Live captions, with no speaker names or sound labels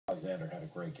Alexander had a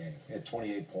great game. He had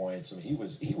 28 points. I mean,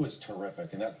 he was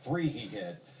terrific, and that three he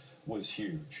hit was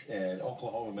huge. And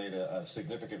Oklahoma made a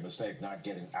significant mistake not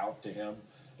getting out to him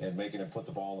and making him put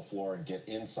the ball on the floor and get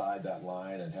inside that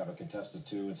line and have a contested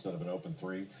two instead of an open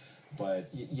three. But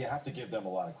you have to give them a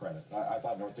lot of credit. I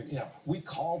thought we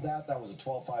called that. That was a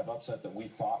 12-5 upset that we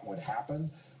thought would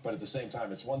happen. But at the same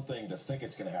time, it's one thing to think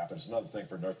it's going to happen. It's another thing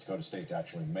for North Dakota State to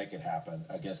actually make it happen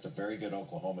against a very good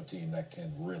Oklahoma team that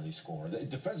can really score.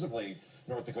 Defensively,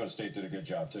 North Dakota State did a good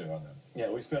job, too, on them.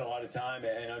 Yeah, we spent a lot of time,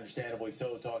 and understandably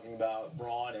so, talking about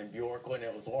Braun and Bjorklund.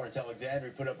 It was Lawrence Alexander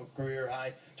who put up a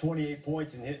career-high 28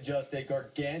 points and hit just a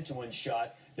gargantuan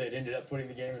shot that ended up putting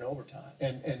the game in overtime.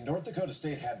 And North Dakota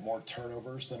State had more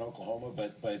turnovers than Oklahoma,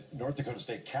 but North Dakota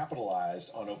State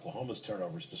capitalized on Oklahoma's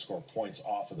turnovers to score points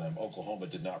off of them. Oklahoma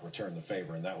did not return the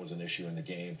favor, and that was an issue in the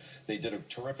game. They did a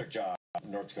terrific job.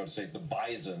 North Dakota State, the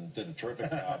Bison, did a terrific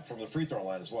job from the free throw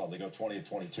line as well. They go 20 of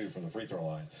 22 from the free throw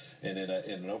line. And in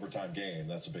an overtime game,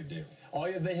 that's a big deal. All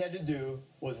they had to do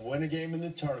was win a game in the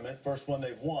tournament, first one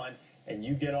they've won, and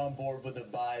you get on board with the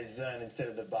Bison instead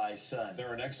of the Bison.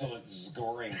 They're an excellent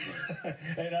scoring team.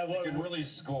 And they can really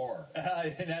score.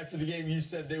 And after the game, you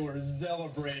said they were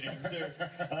celebrating.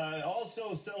 They're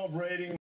also celebrating